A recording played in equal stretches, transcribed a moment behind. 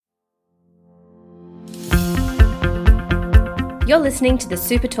You're listening to the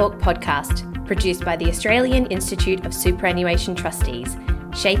Super Talk podcast, produced by the Australian Institute of Superannuation Trustees,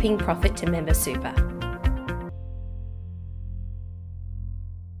 shaping profit to member super.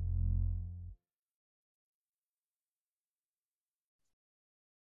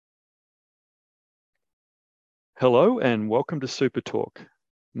 Hello and welcome to Super Talk.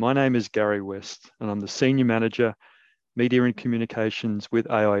 My name is Gary West and I'm the Senior Manager, Media and Communications with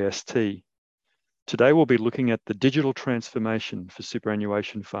AIST. Today we'll be looking at the digital transformation for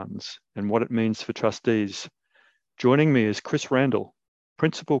superannuation funds and what it means for trustees. Joining me is Chris Randall,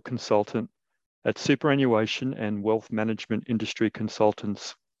 Principal Consultant at Superannuation and Wealth Management Industry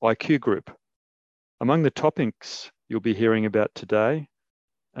Consultants, IQ Group. Among the topics you'll be hearing about today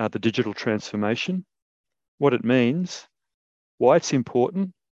are the digital transformation, what it means, why it's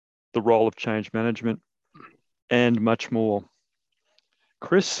important, the role of change management, and much more.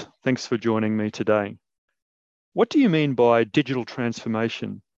 Chris, thanks for joining me today. What do you mean by digital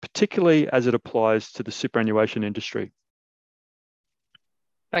transformation, particularly as it applies to the superannuation industry?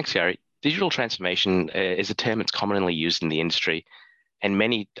 Thanks, Gary. Digital transformation is a term that's commonly used in the industry, and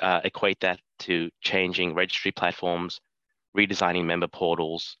many equate that to changing registry platforms, redesigning member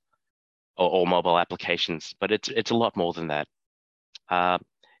portals, or mobile applications, but it's a lot more than that.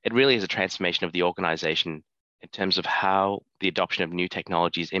 It really is a transformation of the organization in terms of how the adoption of new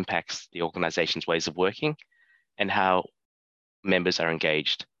technologies impacts the organization's ways of working and how members are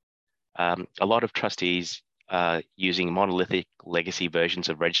engaged. A lot of trustees using monolithic legacy versions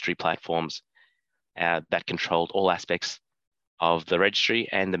of registry platforms that controlled all aspects of the registry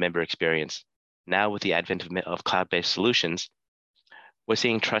and the member experience. Now, with the advent of cloud-based solutions, we're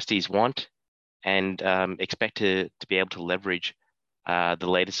seeing trustees want and expect to be able to leverage the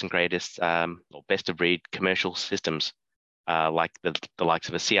latest and greatest or best of breed commercial systems like the likes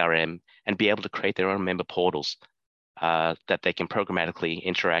of a CRM, and be able to create their own member portals that they can programmatically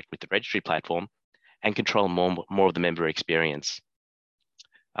interact with the registry platform and control more of the member experience.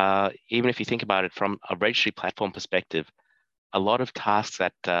 Even if you think about it from a registry platform perspective, a lot of tasks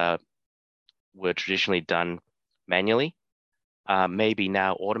that were traditionally done manually may be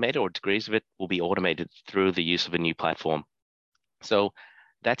now automated, or degrees of it will be automated through the use of a new platform. So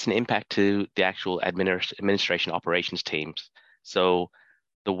that's an impact to the actual administration operations teams. So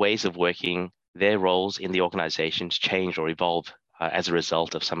the ways of working, their roles in the organizations change or evolve as a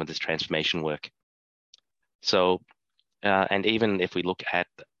result of some of this transformation work. So, and even if we look at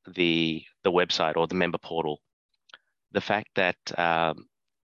the website or the member portal, the fact that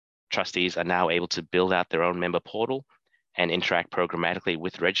trustees are now able to build out their own member portal and interact programmatically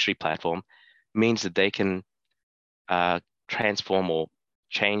with the registry platform means that they can transform or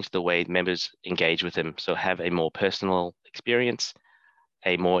change the way members engage with them. So have a more personal experience,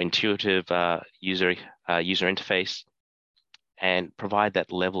 a more intuitive user interface, and provide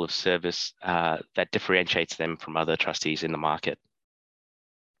that level of service that differentiates them from other trustees in the market.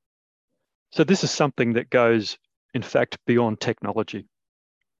 So this is something that goes, in fact, beyond technology.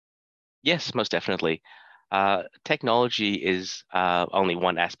 Yes, most definitely. Technology is only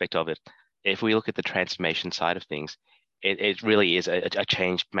one aspect of it. If we look at the transformation side of things, it really is a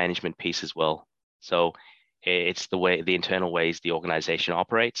change management piece as well. So it's the internal ways the organization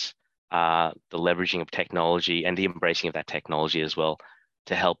operates, the leveraging of technology and the embracing of that technology as well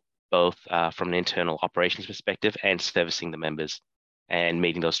to help both from an internal operations perspective and servicing the members and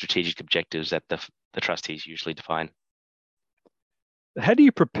meeting those strategic objectives that the trustees usually define. How do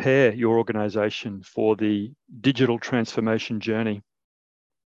you prepare your organization for the digital transformation journey?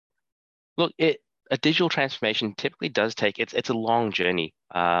 Look, a digital transformation typically does take, it's a long journey.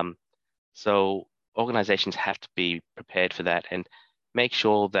 So organizations have to be prepared for that and make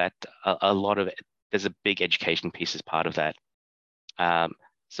sure that a lot of it, there's a big education piece as part of that.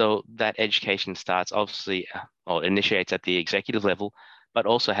 So that education starts obviously, or initiates at the executive level, but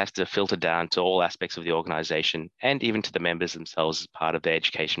also has to filter down to all aspects of the organization and even to the members themselves as part of the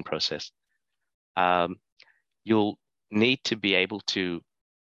education process. You'll need to be able to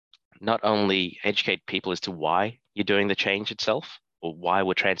not only educate people as to why you're doing the change itself or why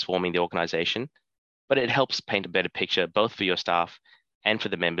we're transforming the organization, but it helps paint a better picture both for your staff and for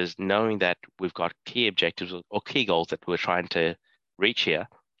the members, knowing that we've got key objectives or key goals that we're trying to reach here.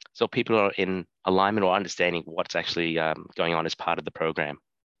 So people are in alignment or understanding what's actually going on as part of the program.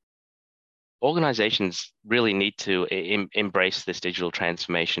 Organizations really need to embrace this digital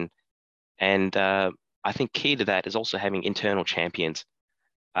transformation. And I think key to that is also having internal champions.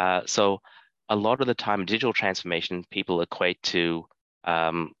 So a lot of the time, digital transformation, people equate to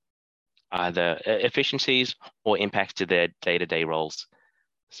either efficiencies or impacts to their day-to-day roles.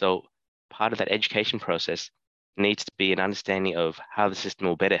 So part of that education process needs to be an understanding of how the system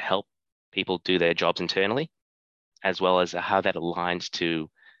will better help people do their jobs internally, as well as how that aligns to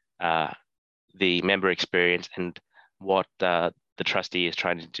the member experience and what the trustee is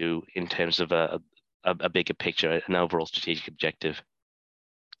trying to do in terms of a bigger picture, an overall strategic objective.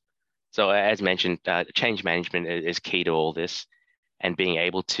 So as mentioned, change management is key to all this, and being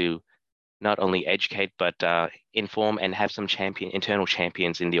able to not only educate, but inform and have some internal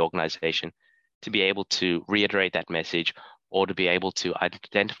champions in the organization to be able to reiterate that message, or to be able to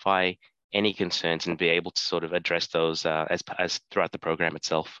identify any concerns and be able to sort of address those as throughout the program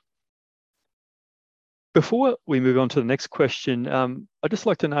itself. Before we move on to the next question, I'd just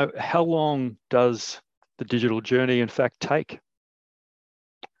like to know, how long does the digital journey in fact take?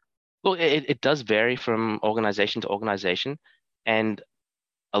 Well, it does vary from organization to organization, and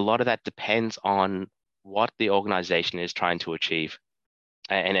a lot of that depends on what the organization is trying to achieve,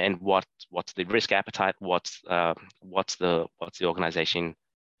 and what's the risk appetite, what's the organization,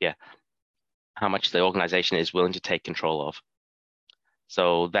 how much the organization is willing to take control of.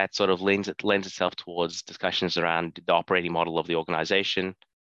 So that sort of lends itself towards discussions around the operating model of the organization,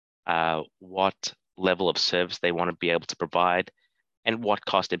 what level of service they want to be able to provide, and what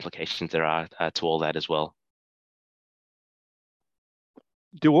cost implications there are to all that as well.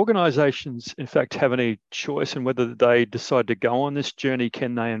 Do organizations, in fact, have any choice in whether they decide to go on this journey?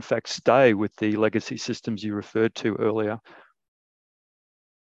 Can they, in fact, stay with the legacy systems you referred to earlier?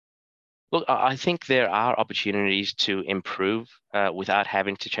 Look, I think there are opportunities to improve without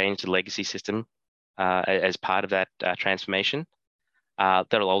having to change the legacy system as part of that transformation.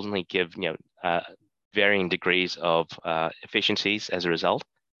 That'll ultimately give varying degrees of efficiencies as a result,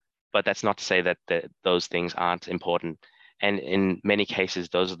 but that's not to say that those things aren't important. And in many cases,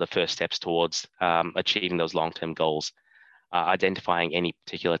 those are the first steps towards achieving those long-term goals, identifying any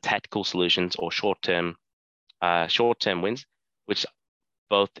particular tactical solutions or short-term wins, which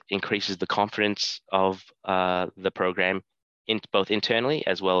both increases the confidence of the program both internally,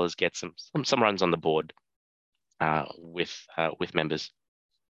 as well as get some runs on the board with members.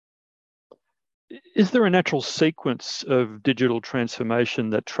 Is there a natural sequence of digital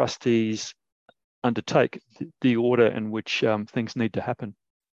transformation that trustees undertake, the order in which things need to happen?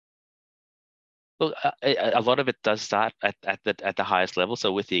 Well, a lot of it does start at the highest level,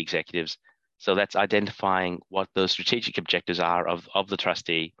 so with the executives. So that's identifying what those strategic objectives are of the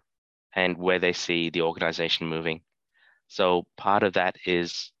trustee and where they see the organization moving. So part of that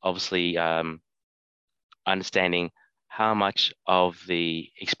is obviously understanding how much of the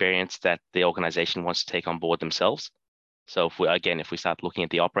experience that the organization wants to take on board themselves. So if we start looking at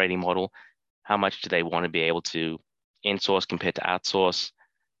the operating model, how much do they want to be able to insource compared to outsource?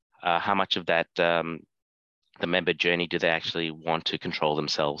 How much of that, the member journey, do they actually want to control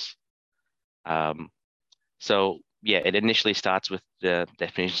themselves? So it initially starts with the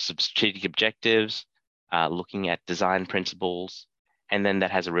definitions of strategic objectives, looking at design principles, and then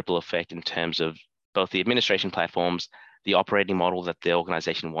that has a ripple effect in terms of both the administration platforms, the operating model that the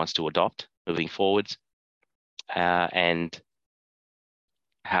organization wants to adopt moving forwards, and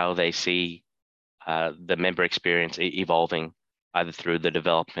how they see the member experience evolving, either through the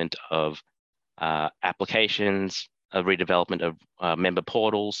development of applications, a redevelopment of member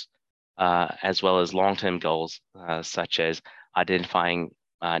portals, as well as long-term goals, such as identifying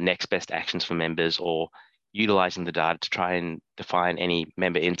next best actions for members, or utilizing the data to try and define any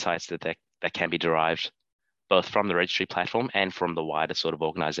member insights that can be derived both from the registry platform and from the wider sort of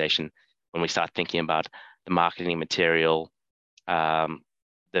organization. When we start thinking about the marketing material, the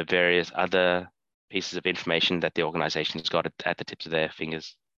various other pieces of information that the organization has got at the tips of their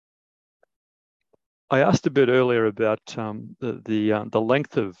fingers. I asked a bit earlier about the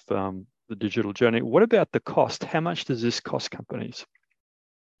length of the digital journey. What about the cost? How much does this cost companies?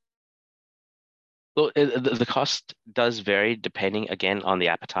 Well, the cost does vary depending, again, on the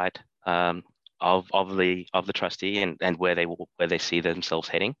appetite of the trustee and where they see themselves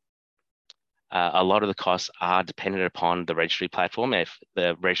heading. A lot of the costs are dependent upon the registry platform, if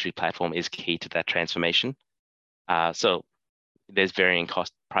the registry platform is key to that transformation. So there's varying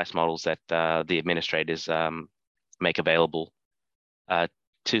cost price models that the administrators make available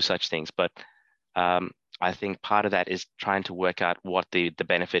to such things. But I think part of that is trying to work out what the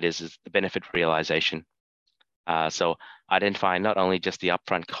benefit is the benefit realization. So identifying not only just the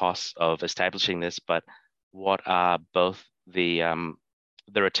upfront costs of establishing this, but what are both the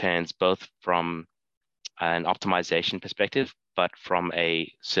returns, both from an optimization perspective, but from a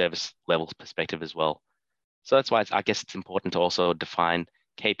service level perspective as well. So that's why I guess it's important to also define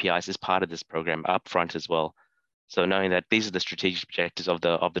KPIs as part of this program upfront as well. So knowing that these are the strategic objectives of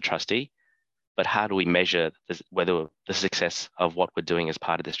the trustee, but how do we measure whether the success of what we're doing as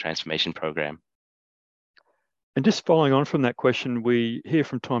part of this transformation program? And just following on from that question, we hear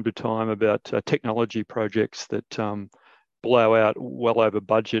from time to time about technology projects that blow out well over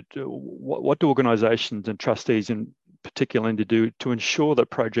budget. What do organisations and trustees in particular need to do to ensure that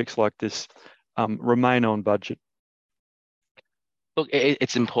projects like this remain on budget? Look,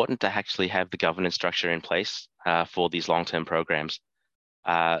 it's important to actually have the governance structure in place for these long-term programs.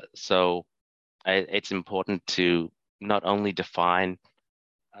 So it's important to not only define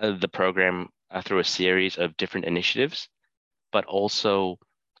the program through a series of different initiatives, but also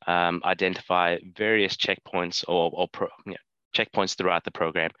identify various checkpoints or checkpoints throughout the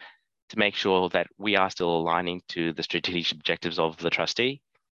program to make sure that we are still aligning to the strategic objectives of the trustee.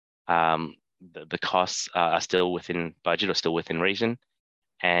 The costs are still within budget or still within reason,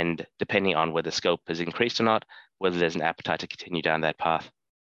 and depending on whether scope has increased or not, whether there's an appetite to continue down that path.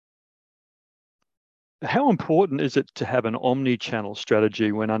 How important is it to have an omni-channel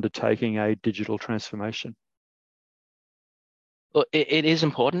strategy when undertaking a digital transformation? Well, it is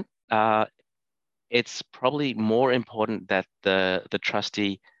important. It's probably more important that the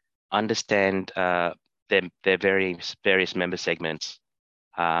trustee understand their various member segments.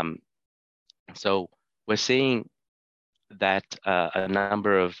 So we're seeing that a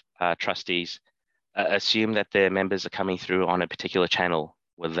number of trustees assume that their members are coming through on a particular channel,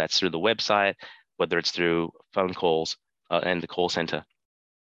 whether that's through the website, whether it's through phone calls and the call center.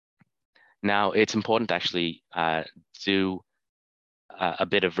 Now, it's important to actually do a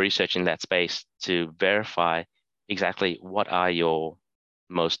bit of research in that space to verify exactly what are your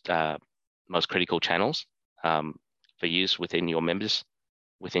most critical channels for use within your members,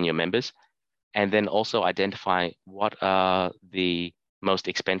 and then also identify what are the most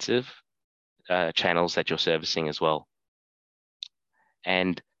expensive channels that you're servicing as well.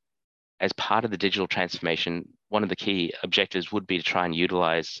 And as part of the digital transformation, one of the key objectives would be to try and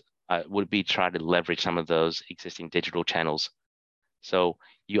try to leverage some of those existing digital channels. So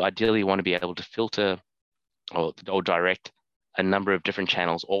you ideally want to be able to filter or direct a number of different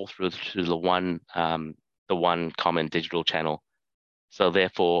channels all through to the one common digital channel. So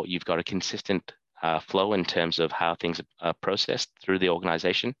therefore, you've got a consistent flow in terms of how things are processed through the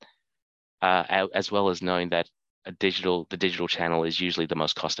organization, as well as knowing that the digital channel is usually the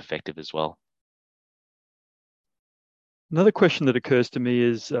most cost effective as well. Another question that occurs to me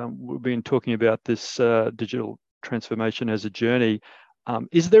is we've been talking about this digital transformation as a journey.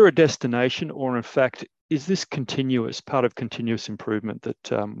 Is there a destination, or in fact, is this part of continuous improvement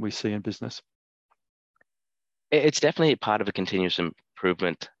that we see in business? It's definitely part of a continuous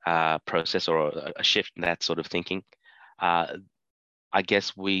improvement process, or a shift in that sort of thinking. I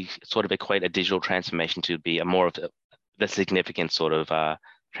guess we sort of equate a digital transformation to be a more of the significant sort of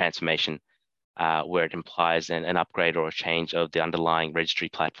transformation, where it implies an upgrade or a change of the underlying registry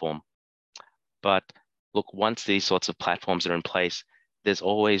platform. But look, once these sorts of platforms are in place, there's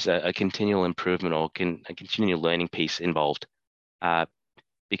always a continual improvement or a continual learning piece involved,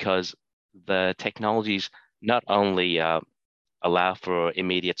 because the technologies not only allow for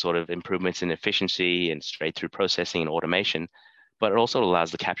immediate sort of improvements in efficiency and straight through processing and automation, but it also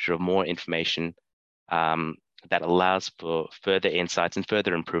allows the capture of more information that allows for further insights and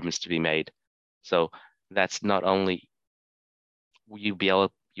further improvements to be made. So that's not only you'll be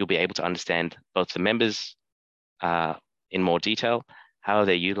able to understand both the members in more detail, how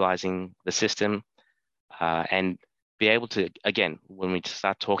they're utilizing the system, and be able to, again, when we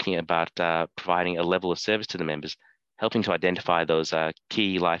start talking about providing a level of service to the members, helping to identify those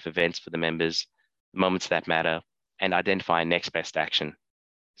key life events for the members, moments that matter, and identify next best action.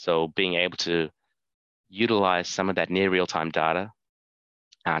 So being able to utilize some of that near real-time data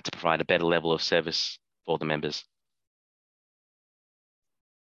to provide a better level of service for the members.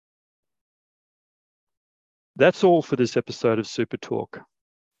 That's all for this episode of Super Talk.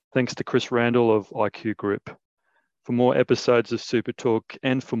 Thanks to Chris Randall of IQ Group. For more episodes of Super Talk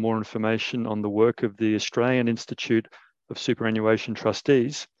and for more information on the work of the Australian Institute of Superannuation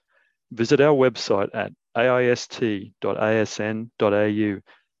Trustees, visit our website at aist.asn.au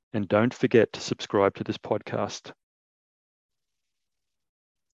and don't forget to subscribe to this podcast.